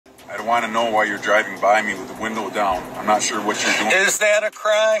I want to know why you're driving by me with the window down. I'm not sure what you're doing. Is that a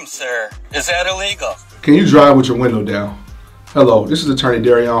crime, sir? Is that illegal? Can you drive with your window down? Hello, this is attorney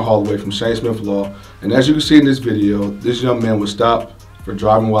Darion Holloway from Shane Smith Law, and as you can see in this video, this young man was stopped for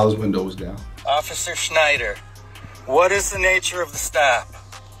driving while his window was down. Officer Schneider, what is the nature of the stop?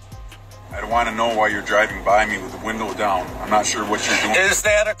 I want to know why you're driving by me with the window down. I'm not sure what you're doing. Is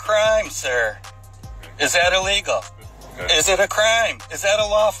that a crime, sir? Is that illegal? Okay. Is it a crime? Is that a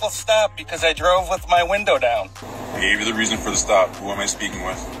lawful stop because I drove with my window down? I gave you the reason for the stop. Who am I speaking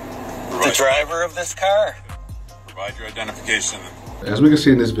with? The driver of this car. Provide your identification. As we can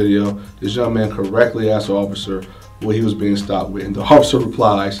see in this video, this young man correctly asked the officer what he was being stopped with, and the officer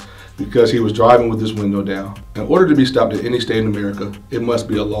replies, because he was driving with his window down. In order to be stopped in any state in America, it must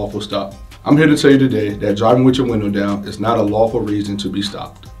be a lawful stop. I'm here to tell you today that driving with your window down is not a lawful reason to be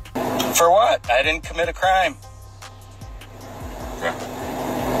stopped. For what? I didn't commit a crime. Okay.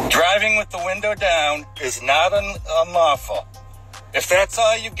 Driving with the window down is not unlawful. If that's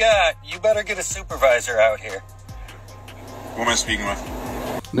all you got, you better get a supervisor out here. Who am I speaking with?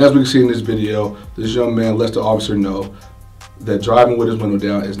 And as we can see in this video, this young man lets the officer know that driving with his window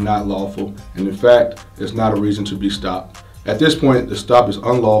down is not lawful, and in fact, it's not a reason to be stopped. At this point, the stop is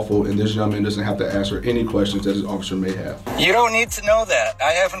unlawful, and this young man doesn't have to answer any questions that his officer may have. You don't need to know that.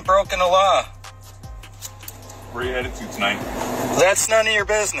 I haven't broken a law. Where are you headed to tonight? That's none of your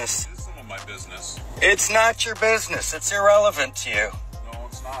business. It is some of my business. It's not your business. It's irrelevant to you. No,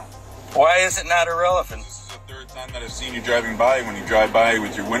 it's not. Why is it not irrelevant? This is the third time that I've seen you driving by. When you drive by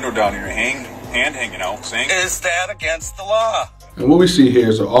with your window down and your hand hanging out, saying... Is that against the law? And what we see here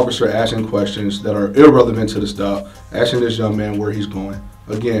is an officer asking questions that are irrelevant to the stop, asking this young man where he's going.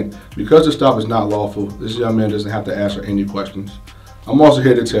 Again, because the stop is not lawful, this young man doesn't have to answer any questions. I'm also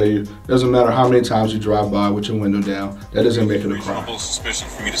here to tell you, it doesn't matter how many times you drive by with your window down, that doesn't make it a crime. Reasonable suspicion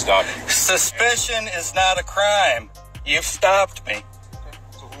for me to stop you. Suspicion is not a crime. You've stopped me. Okay.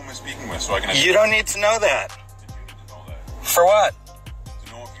 So who am I speaking with? So I can... You don't need to know that. Did you need to know that? For what?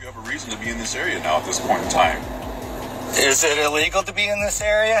 To know if you have a reason to be in this area now at this point in time. Is it illegal to be in this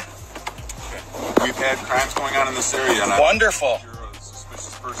area? Okay. We've had crimes going on in this area. And Wonderful. You're a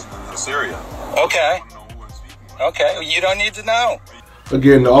suspicious person in this area. Okay. I want to know who I'm speaking with. Okay, you don't need to know.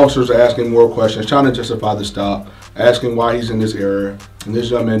 Again, the officers are asking more questions, trying to justify the stop, asking why he's in this area, and this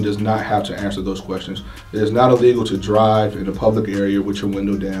young man does not have to answer those questions. It is not illegal to drive in a public area with your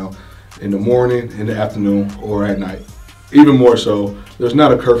window down in the morning, in the afternoon, or at night. Even more so, there's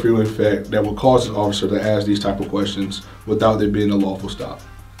not a curfew in effect that will cause an officer to ask these type of questions without there being a lawful stop.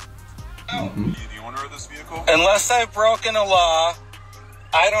 Are you the owner of this vehicle? Unless I've broken a law,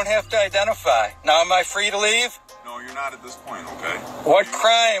 I don't have to identify. Now, am I free to leave? No, you're not at this point, okay? What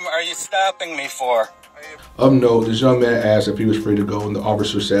crime are you stopping me for? Of note, this young man asked if he was free to go, and the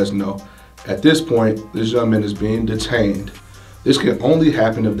officer says no. At this point, this young man is being detained. This can only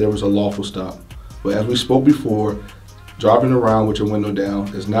happen if there was a lawful stop. But as we spoke before, driving around with your window down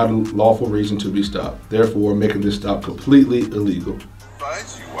is not a lawful reason to be stopped, therefore making this stop completely illegal.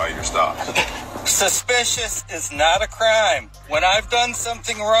 Advise you why you're stopped. Suspicious is not a crime. When I've done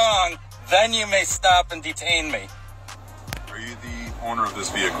something wrong, then you may stop and detain me. Are you the owner of this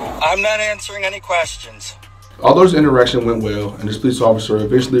vehicle? I'm not answering any questions. Although his interaction went well and this police officer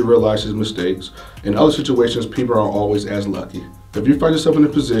eventually realized his mistakes, in other situations people aren't always as lucky. If you find yourself in a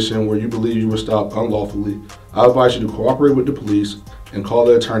position where you believe you were stopped unlawfully, I advise you to cooperate with the police and call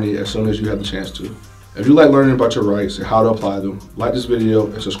the attorney as soon as you have the chance to. If you like learning about your rights and how to apply them, like this video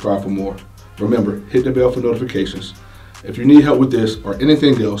and subscribe for more. Remember, hit the bell for notifications. If you need help with this or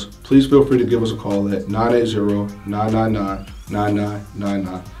anything else, please feel free to give us a call at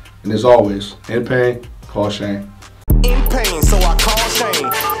 980-999-9999. And as always, in pain, call Shane. In pain, so I call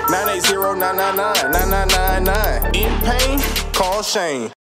Shane. 980-999-9999. In pain, call Shane.